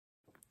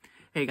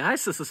Hey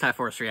guys, this is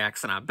Force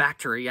Reacts, and I'm back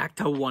to react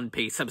to One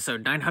Piece,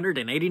 episode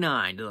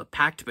 989, The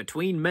Pact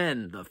Between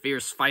Men, the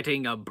fierce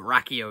fighting of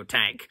Brachio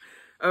Tank.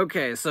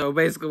 Okay, so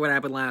basically what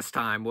happened last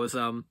time was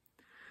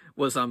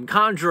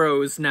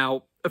Kandro's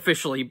now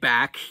officially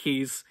back.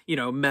 He's,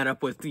 met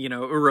up with,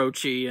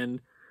 Orochi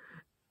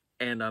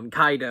and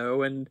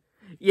Kaido, and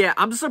yeah,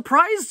 I'm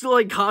surprised,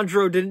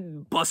 Kandro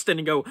didn't bust in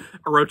and go,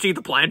 Orochi,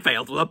 the plan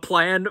failed. The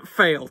plan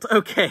failed.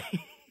 Okay.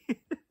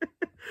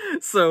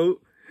 So,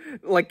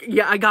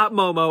 yeah, I got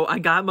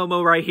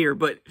Momo right here,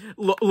 but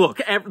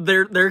look,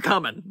 they're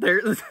coming.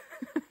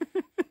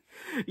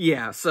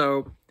 Yeah,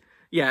 so,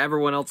 yeah,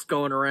 everyone else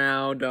going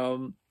around.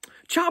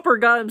 Chopper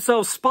got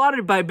himself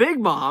spotted by Big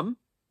Mom,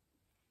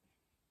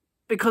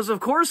 because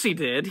of course he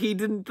did. He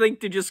didn't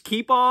think to just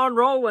keep on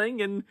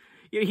rolling, and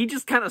he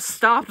just kind of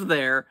stopped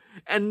there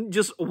and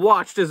just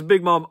watched as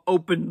Big Mom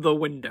opened the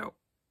window.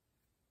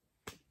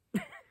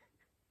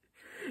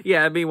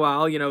 Yeah,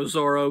 meanwhile,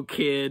 Zoro,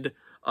 Kid,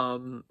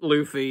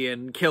 Luffy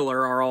and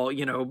Killer are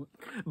all,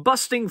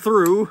 busting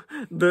through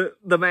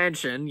the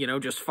mansion,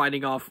 just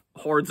fighting off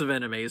hordes of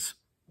enemies.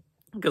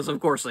 Because of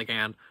course they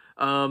can.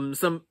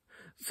 Some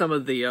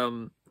of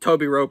the,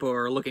 Toby Roppo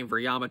are looking for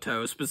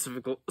Yamato,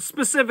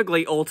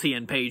 specifically Ulti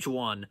and Page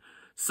 1.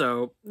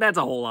 So, that's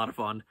a whole lot of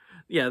fun.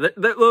 Yeah,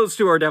 those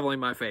two are definitely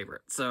my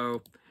favorite.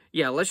 So,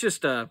 yeah, let's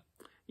just,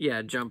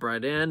 jump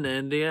right in,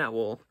 and yeah,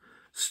 we'll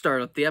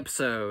start up the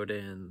episode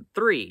in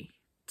 3,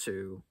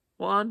 2,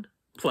 1,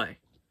 play.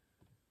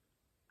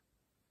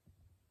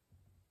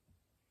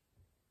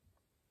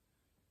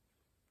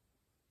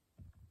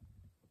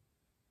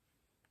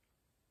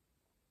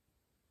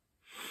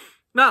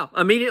 No,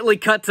 immediately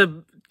cut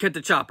to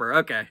Chopper.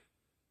 Okay.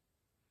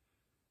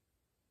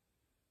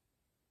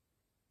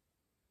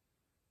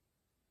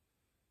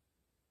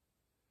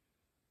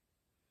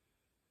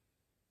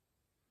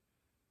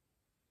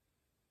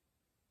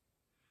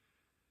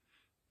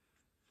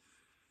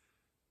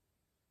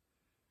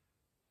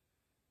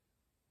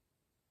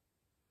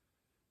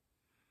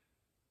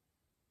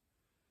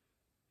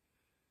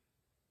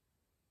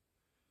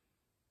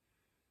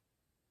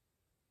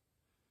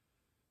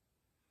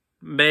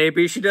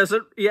 Maybe she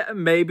doesn't. Yeah,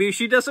 maybe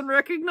she doesn't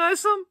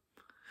recognize them.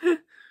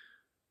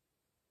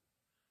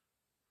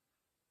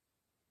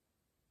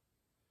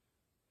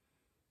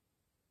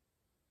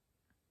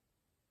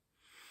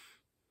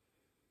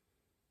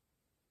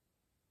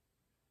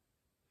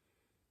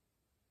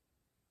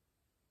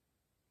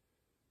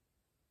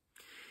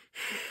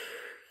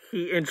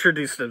 He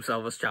introduced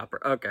himself as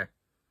Chopper. Okay.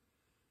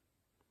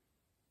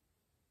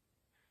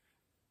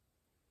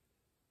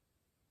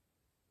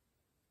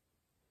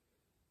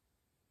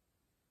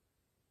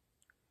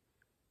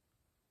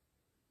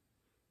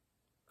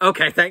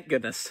 Okay, thank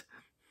goodness.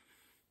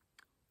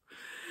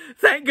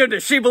 Thank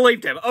goodness she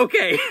believed him.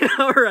 Okay,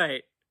 all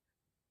right.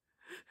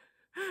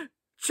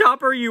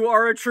 Chopper, you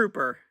are a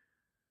trooper.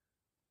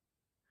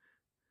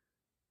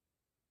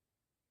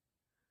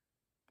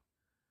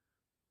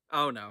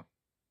 Oh no.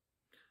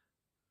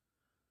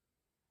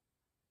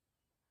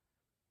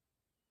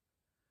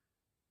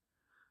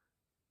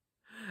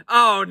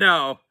 Oh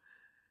no.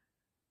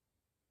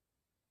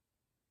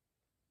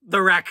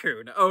 The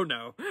raccoon. Oh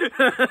no.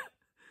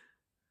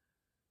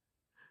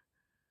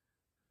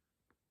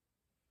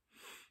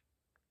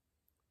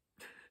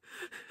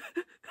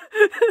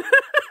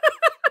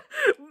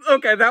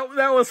 Okay, that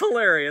was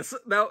hilarious.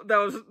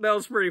 That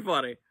was pretty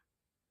funny.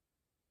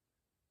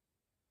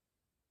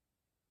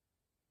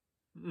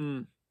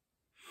 Mm.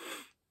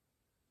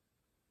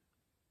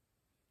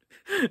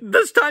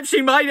 This time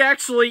she might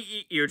actually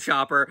eat you,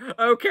 Chopper.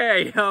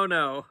 Okay, oh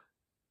no.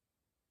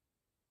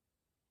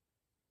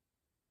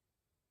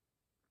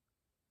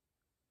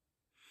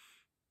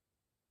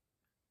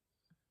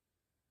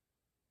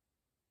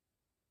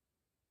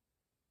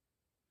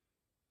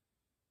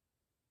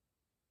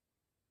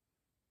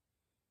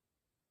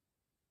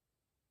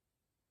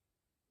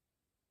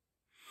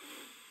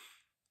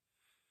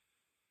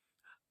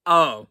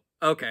 Oh,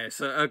 okay,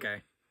 so,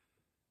 okay.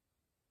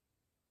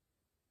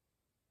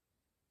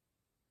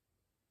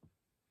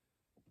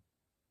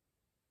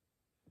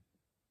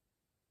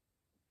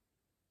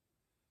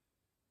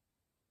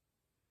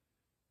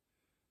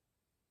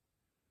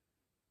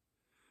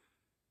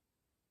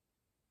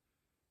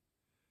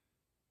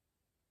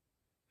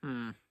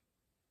 Hmm.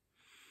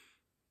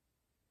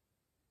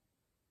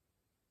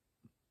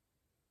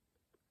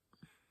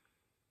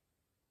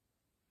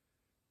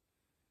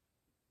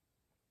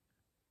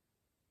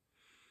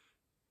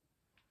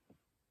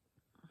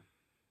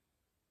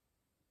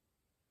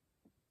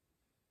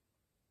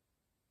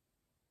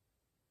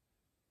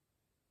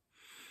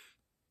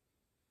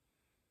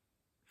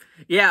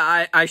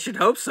 Yeah, I should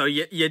hope so.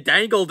 You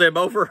dangled him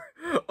over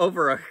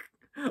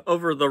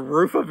over the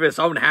roof of his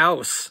own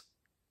house.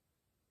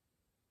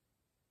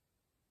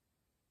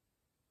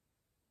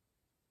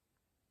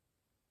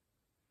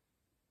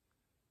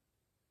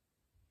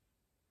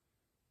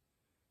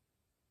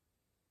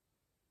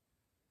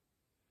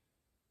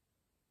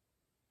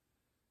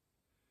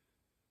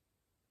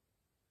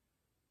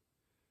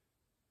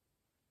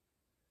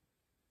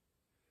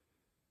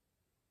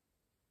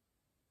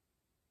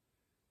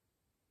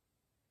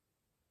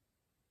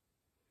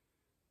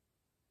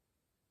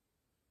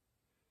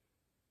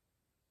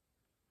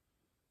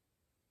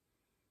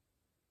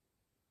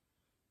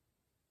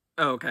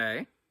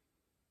 Okay.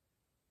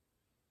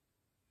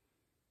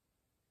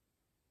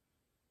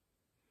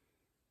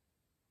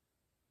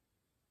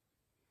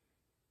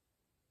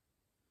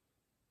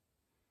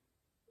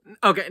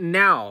 Okay,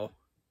 now.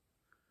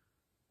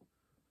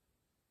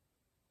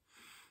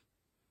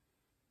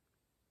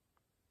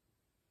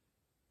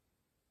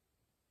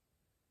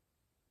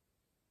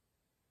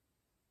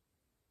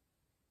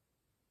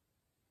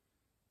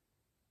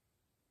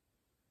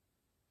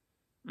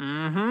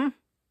 Mm-hmm.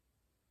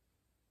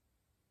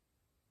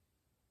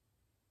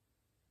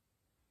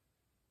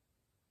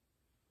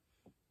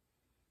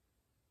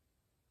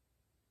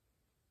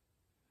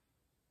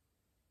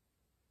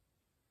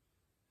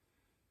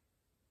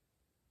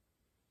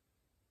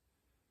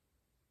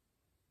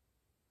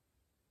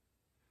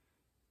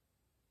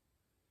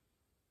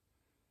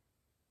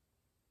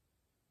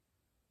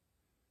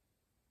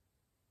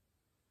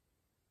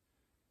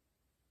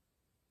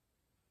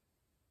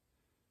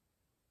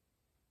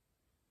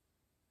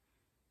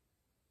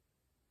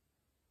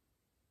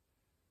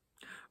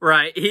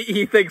 Right,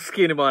 he thinks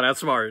Kinemon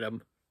outsmarted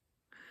him.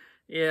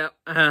 Yeah,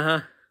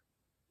 uh-huh.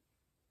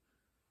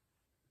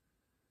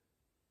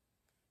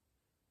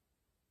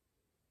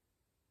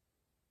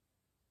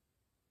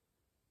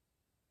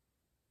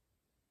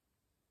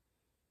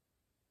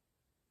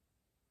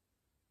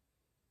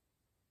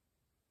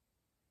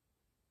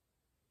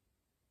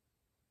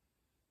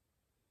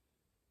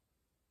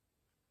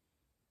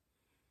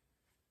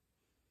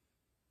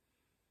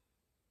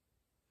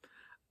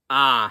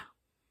 Ah.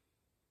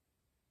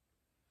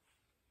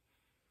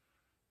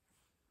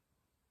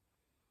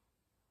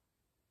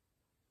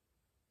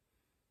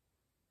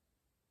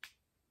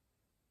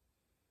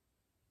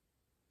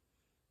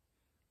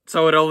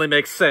 So it only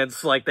makes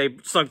sense, like, they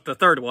sunk the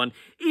third one,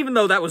 even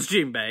though that was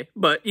Jinbei.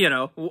 But, you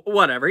know,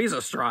 whatever, he's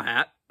a Straw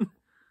Hat.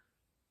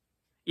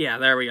 Yeah,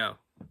 there we go.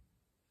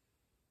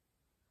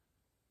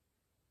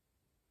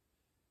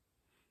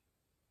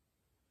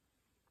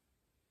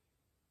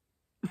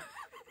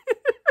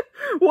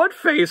 What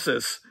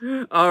faces?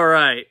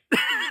 Alright.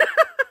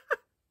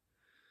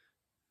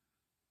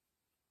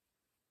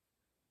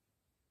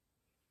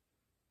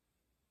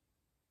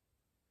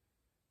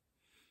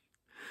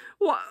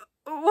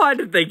 Why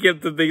did they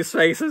give them these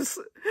faces?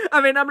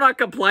 I mean, I'm not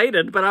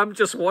complaining, but I'm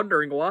just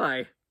wondering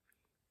why.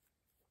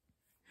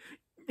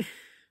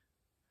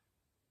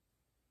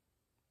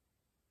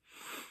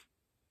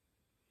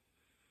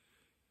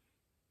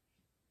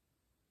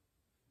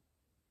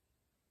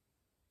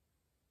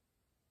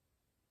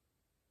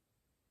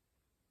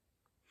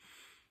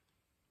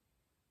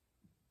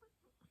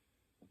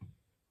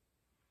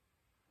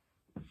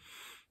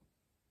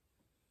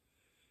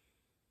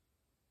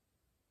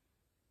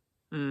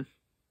 Hmm.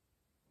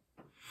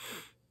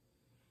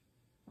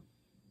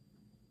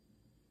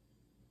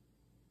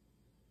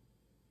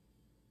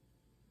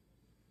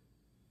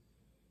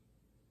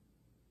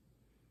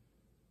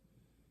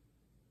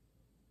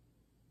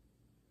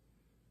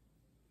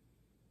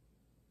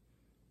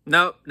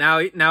 No,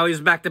 now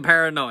he's back to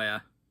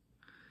paranoia.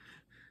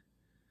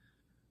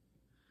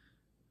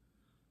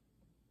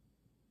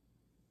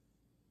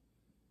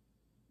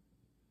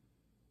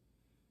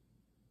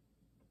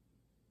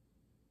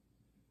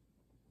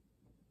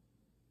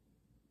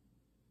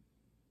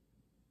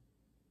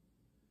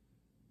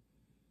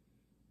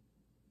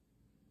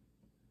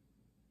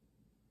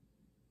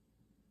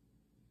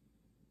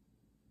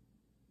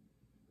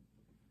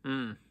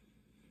 Hmm.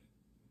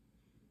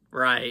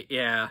 Right,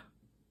 yeah.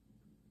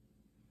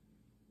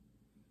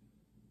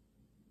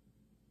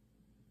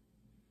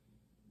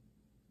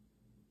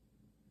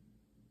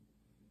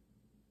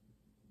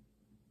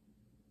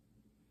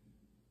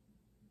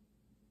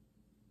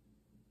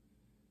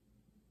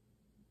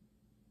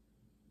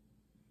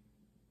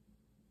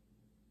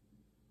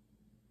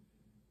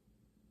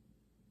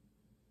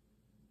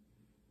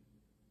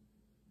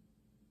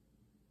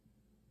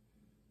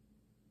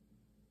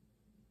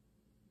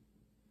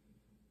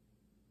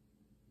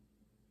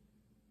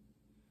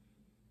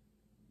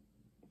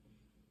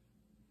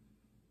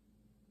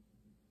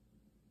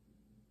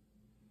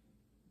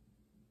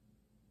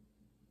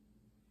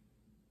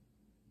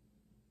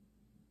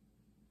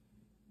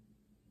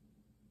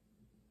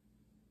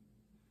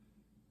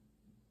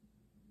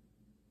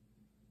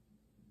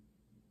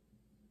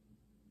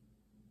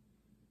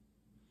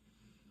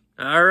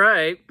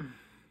 Alright.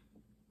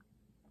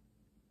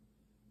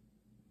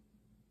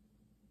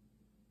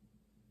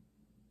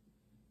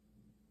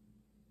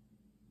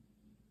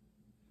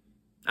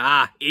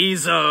 Ah,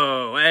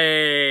 Izo!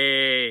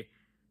 Hey!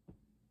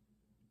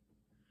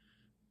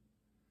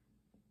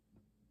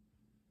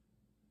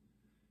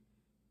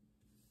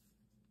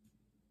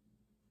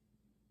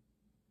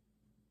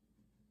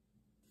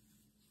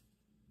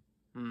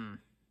 Hmm.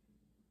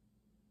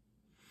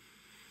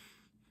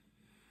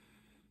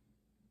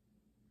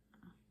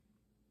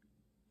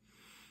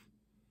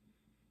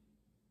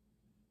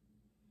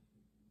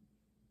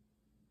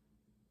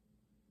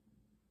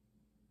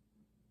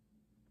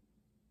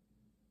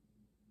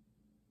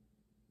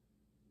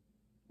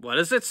 What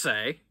does it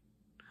say?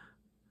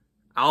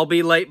 I'll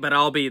be late, but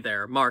I'll be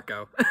there,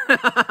 Marco.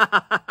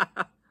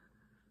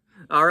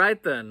 All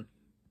right, then.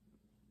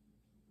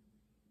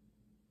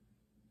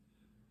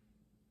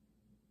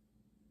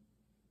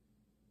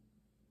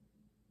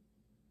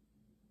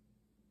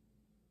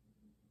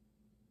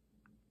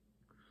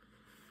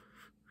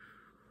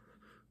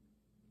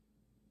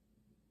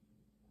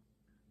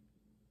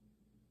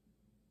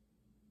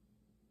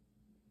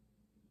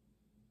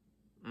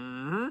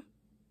 Mm-hmm.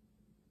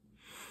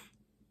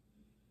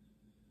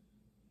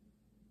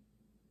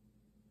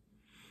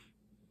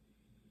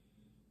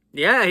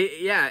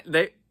 Yeah,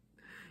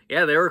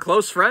 they were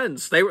close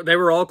friends. They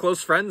were all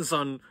close friends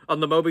on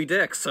the Moby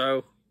Dick,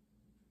 so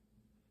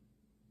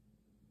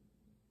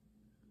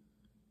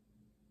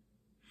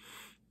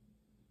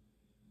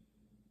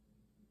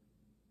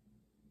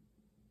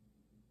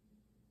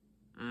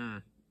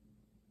mm.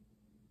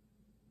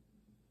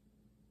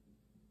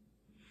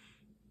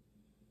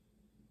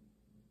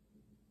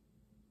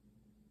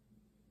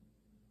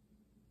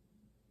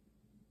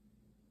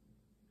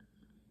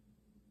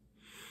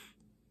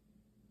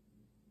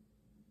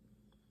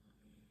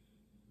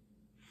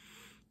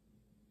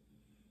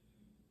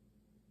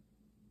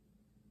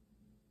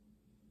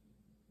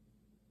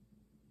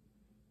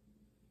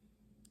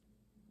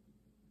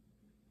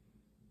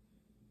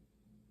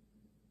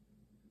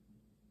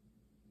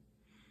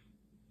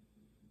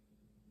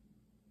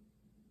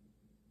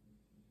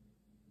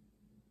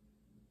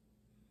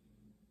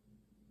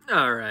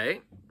 All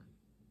right.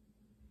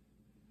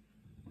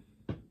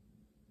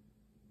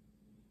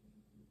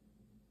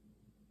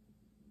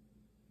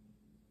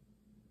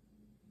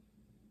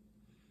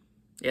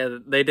 Yeah,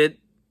 they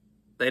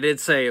did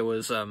say it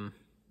was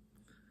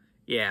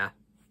yeah,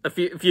 a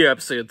few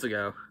episodes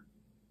ago.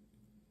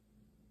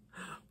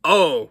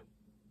 Oh.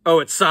 Oh,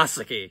 it's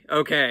Sasaki.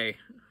 Okay.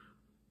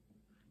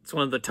 It's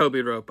one of the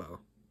Toby Ropo.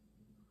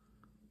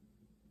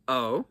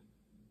 Oh.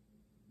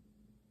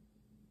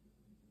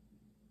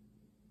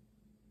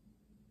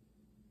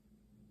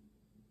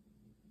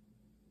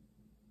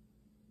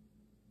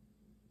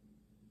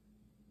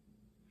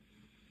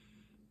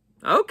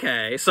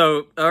 Okay.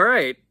 So, all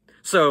right.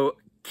 So,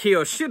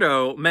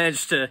 Kiyoshiro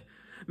managed to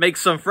make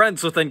some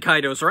friends within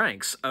Kaido's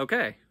ranks.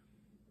 Okay.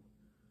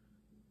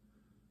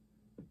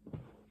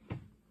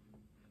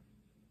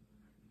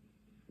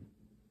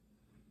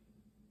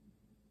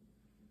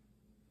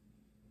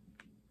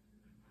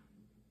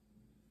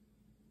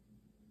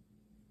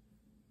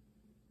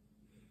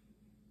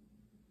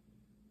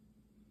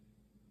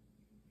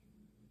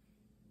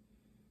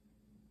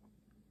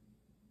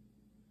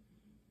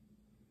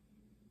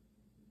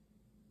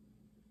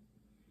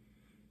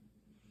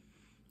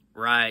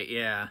 Right,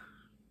 yeah.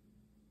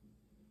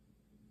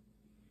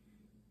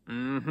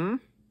 Mm-hmm.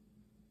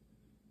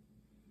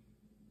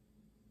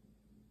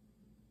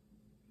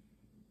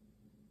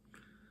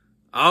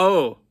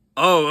 Oh.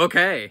 Oh,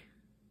 okay.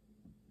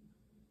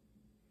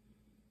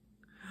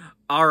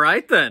 All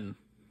right then.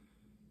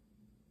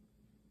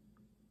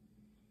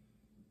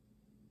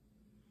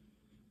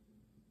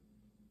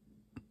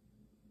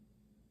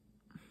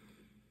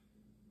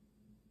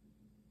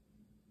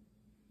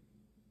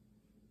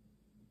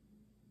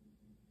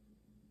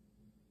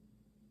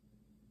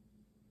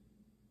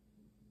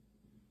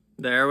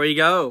 There we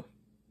go.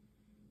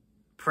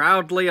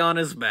 Proudly on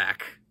his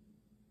back.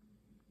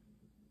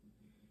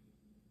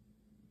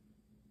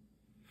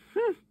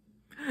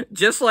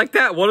 Just like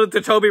that, one of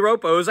the Toby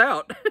Ropos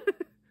out.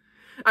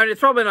 I mean, it's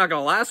probably not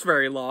going to last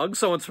very long.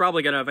 Someone's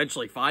probably going to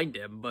eventually find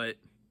him, but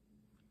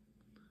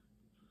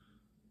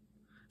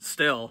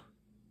still,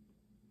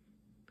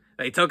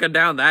 they took him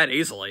down that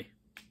easily.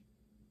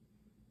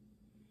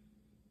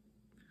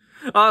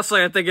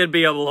 Honestly, I think it'd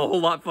be a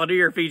whole lot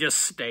funnier if he just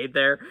stayed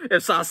there.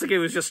 If Sasuke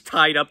was just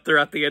tied up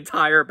throughout the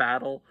entire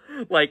battle.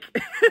 Like,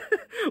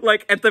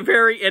 like at the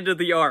very end of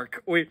the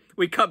arc, we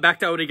cut back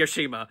to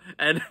Onigashima,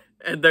 and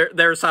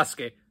there's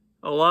Sasuke.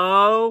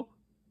 Hello?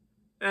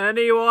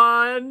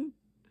 Anyone?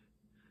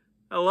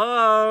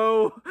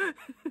 Hello?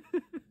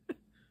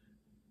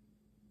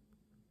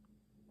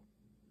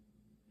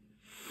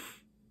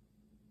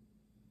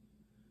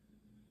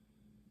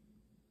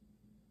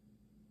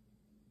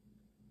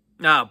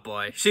 Oh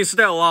boy, she's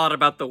still odd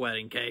about the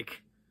wedding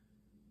cake.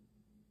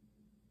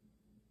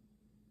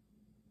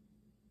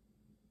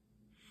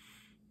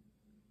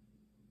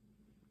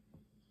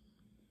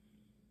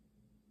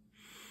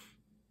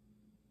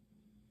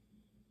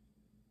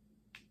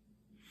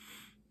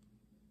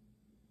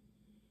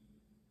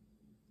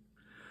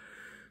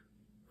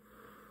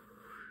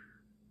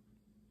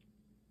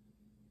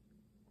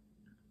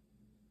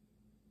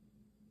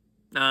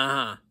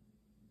 Uh-huh.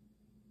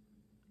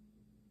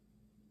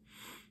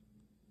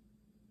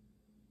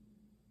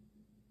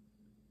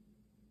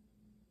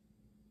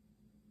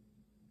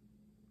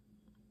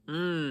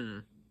 Hmm.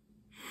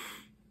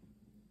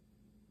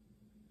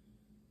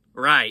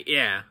 Right,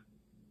 yeah.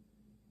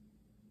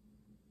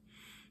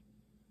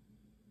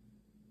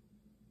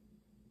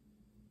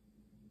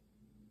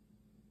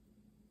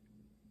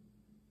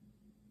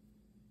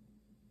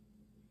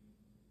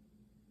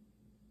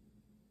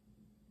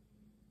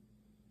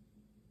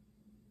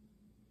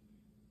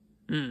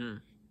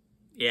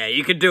 Yeah,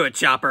 you can do it,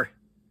 Chopper.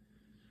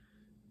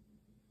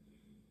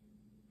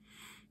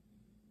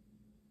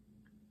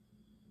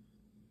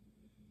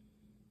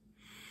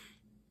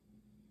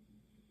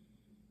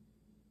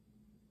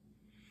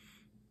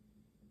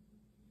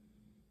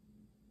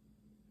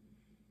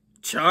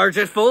 Charge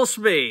at full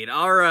speed.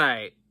 All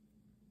right.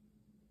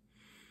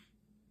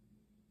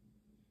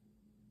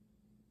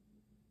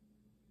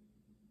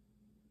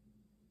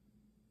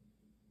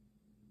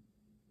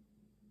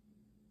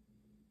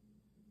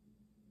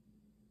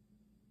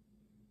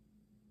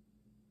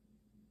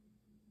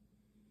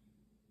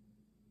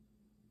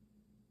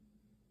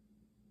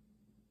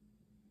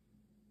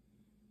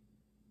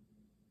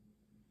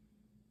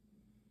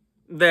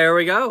 There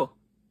we go.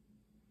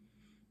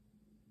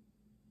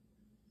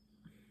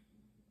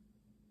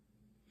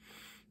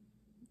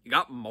 You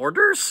got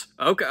mortars?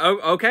 Okay,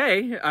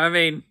 okay. I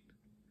mean,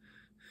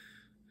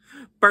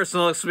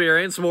 personal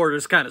experience,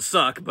 mortars kind of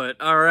suck, but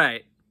all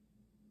right.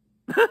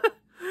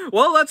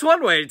 Well, that's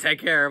one way to take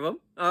care of them.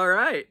 All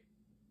right.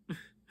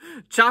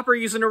 Chopper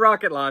using a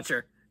rocket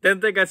launcher.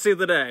 Didn't think I'd see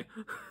the day.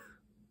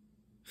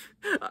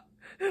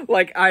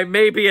 Like, I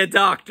may be a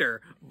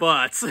doctor,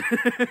 but...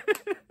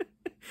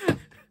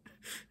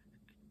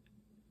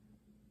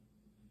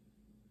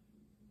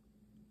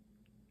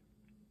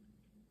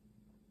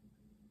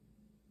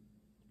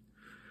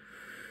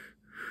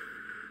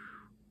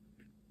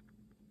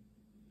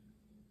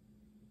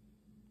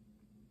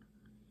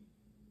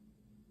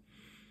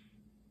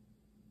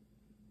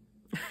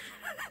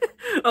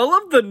 I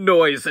love the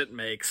noise it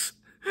makes.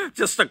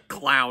 Just a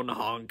clown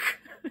honk.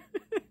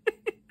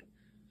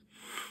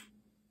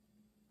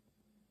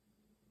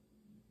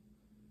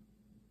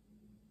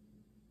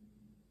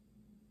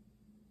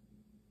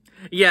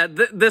 Yeah,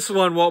 this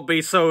one won't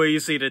be so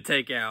easy to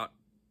take out.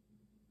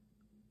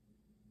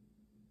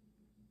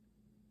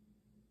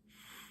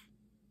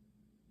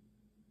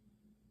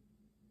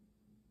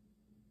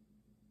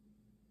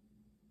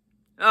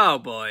 Oh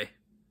boy.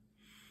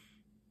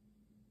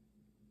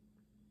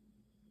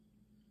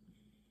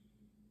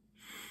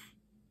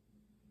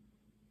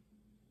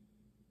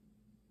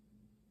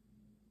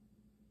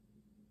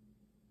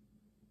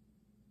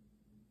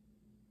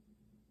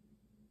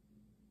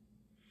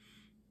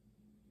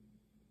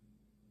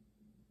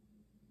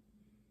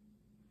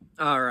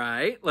 All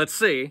right, let's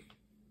see.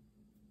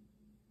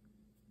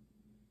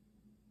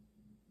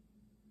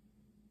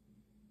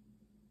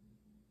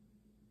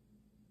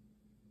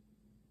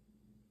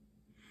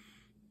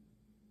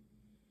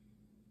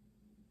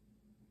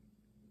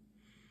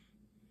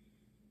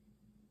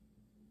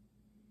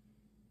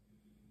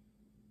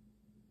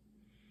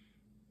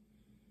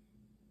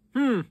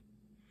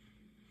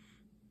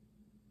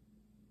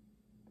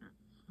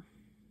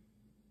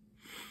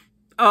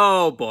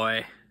 Oh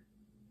boy.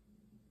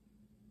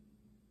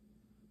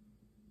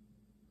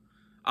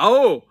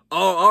 Oh,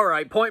 all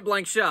right, point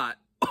blank shot.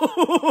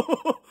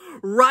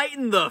 Right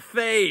in the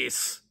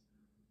face.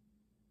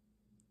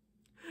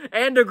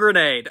 And a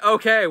grenade.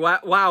 Okay,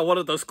 wow, one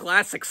of those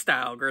classic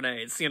style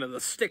grenades, you know, the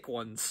stick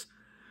ones.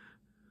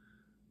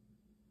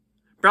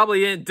 Probably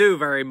didn't do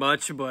very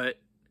much, but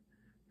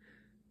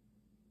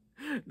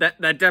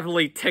that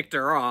definitely ticked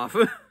her off.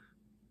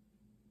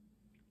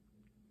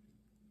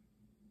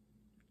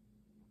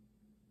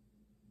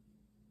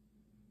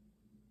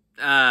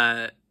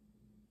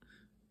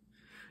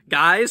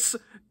 Guys,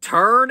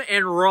 turn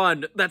and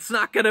run. That's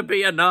not gonna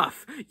be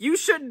enough. You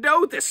should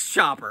know this,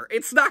 Chopper.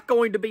 It's not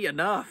going to be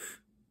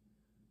enough.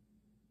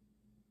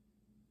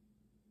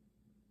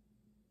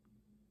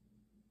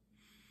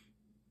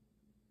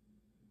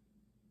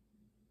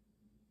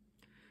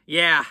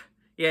 Yeah,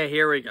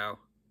 here we go.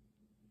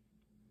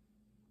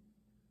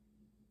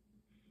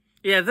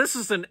 Yeah, this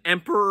is an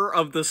Emperor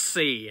of the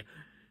Sea.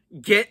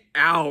 Get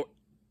out.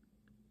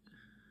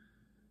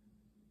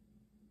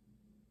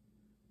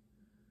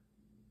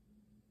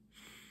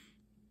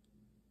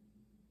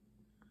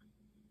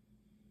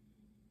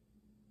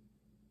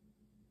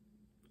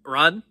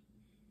 Run.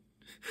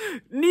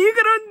 逃げ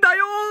るんだ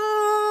よ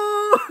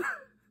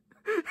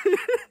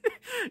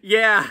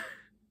Yeah.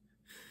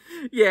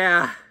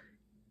 Yeah.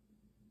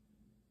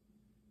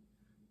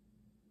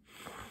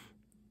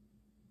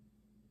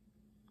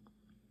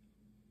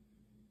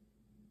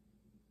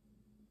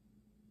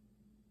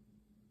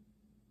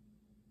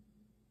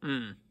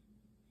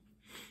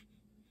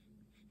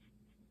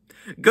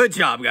 Good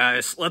job,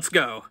 guys. Let's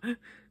go.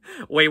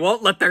 We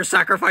won't let their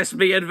sacrifice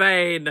be in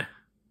vain.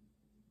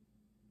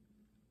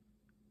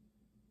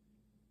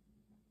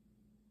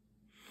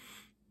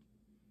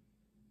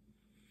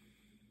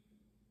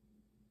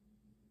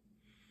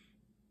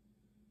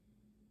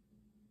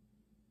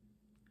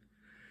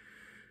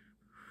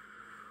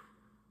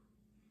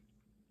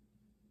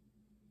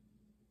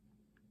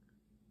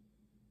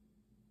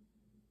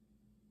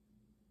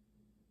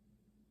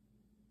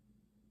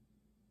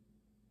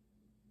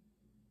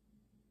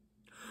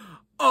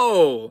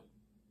 Oh!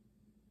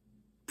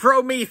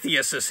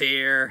 Prometheus is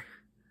here.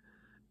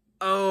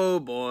 Oh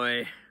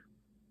boy.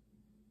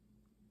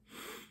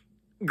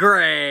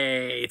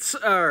 Great.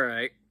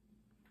 Alright.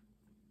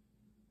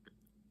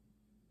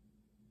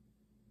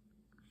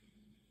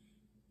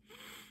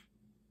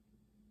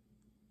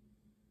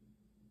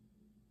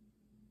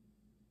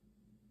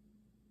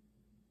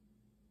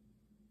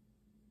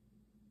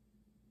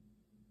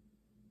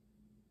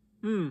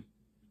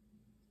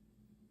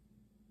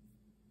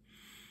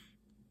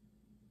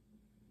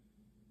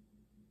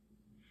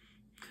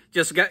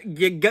 Just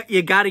you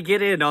got to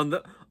get in on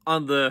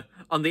the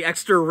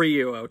extra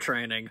Ryuo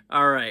training.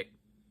 All right.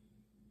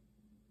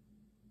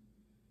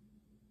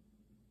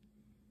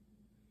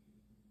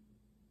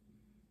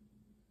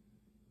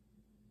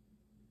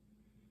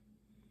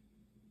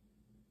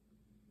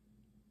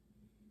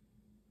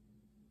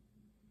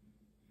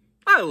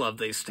 I love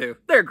these two.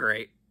 They're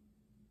great.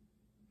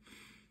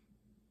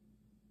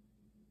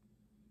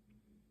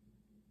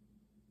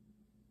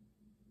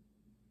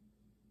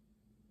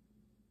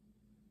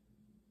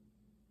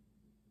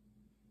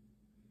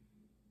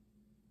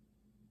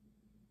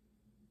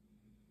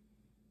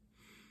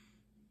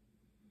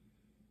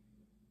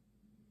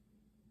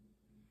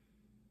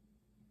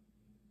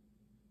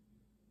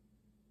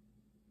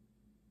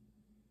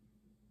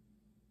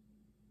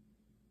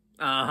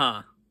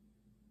 Uh-huh.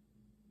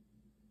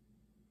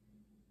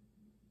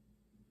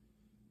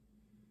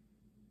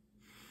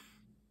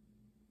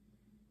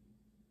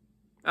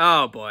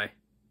 Oh, boy.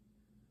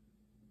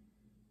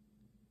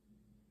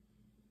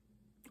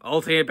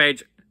 Ultimate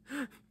Page.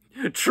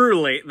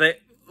 Truly,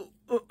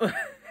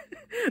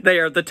 they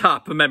are the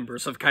top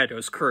members of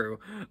Kaido's crew.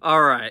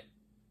 All right.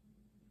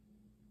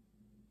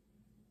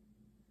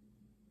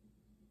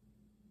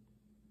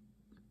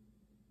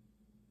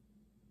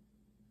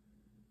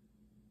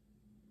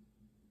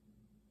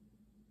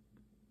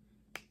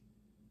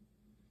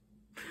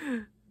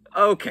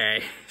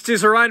 Okay.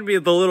 She's reminding me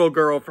of the little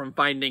girl from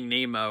Finding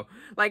Nemo.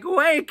 Like,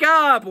 wake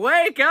up!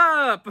 Wake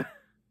up!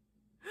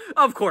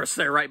 Of course,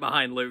 they're right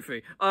behind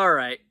Luffy.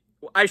 Alright.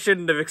 I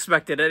shouldn't have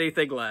expected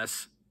anything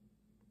less.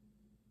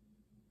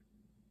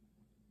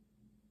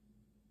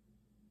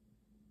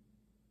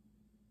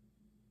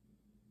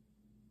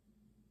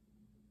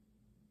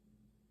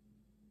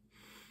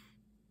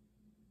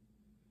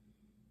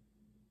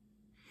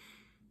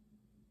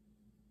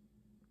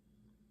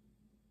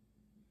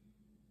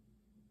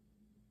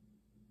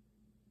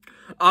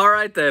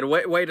 Alright then,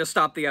 way to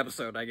stop the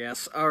episode, I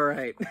guess.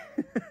 Alright.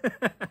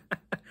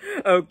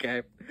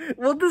 Okay.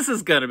 Well, this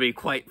is gonna be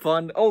quite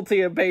fun.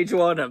 Ulti and Page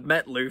 1 have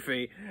met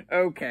Luffy.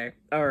 Okay,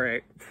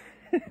 alright.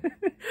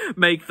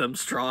 Make them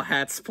Straw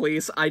Hats,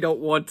 please. I don't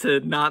want to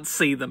not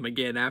see them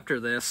again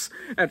after this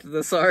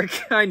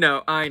arc. I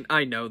know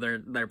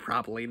they're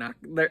probably not,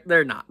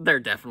 they're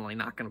definitely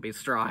not gonna be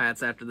Straw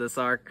Hats after this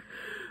arc.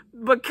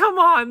 But come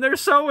on, they're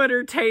so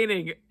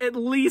entertaining. At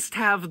least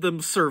have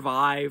them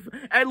survive.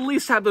 At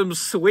least have them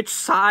switch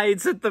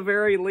sides at the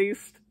very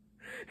least.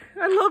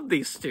 I love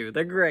these two.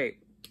 They're great.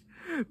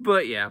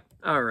 But yeah,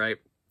 alright.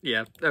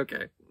 Yeah,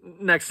 okay.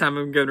 Next time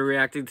I'm going to be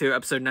reacting to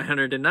episode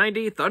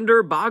 990,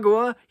 Thunder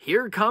Bagua,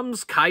 Here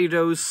Comes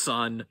Kaido's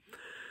Son.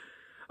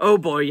 Oh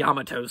boy,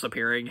 Yamato's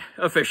appearing.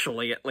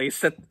 Officially, at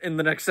least, in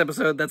the next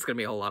episode. That's going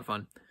to be a whole lot of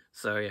fun.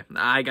 So yeah,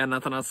 I got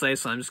nothing else to say,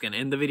 so I'm just going to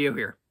end the video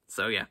here.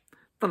 So yeah,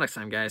 till next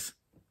time, guys.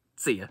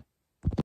 See ya.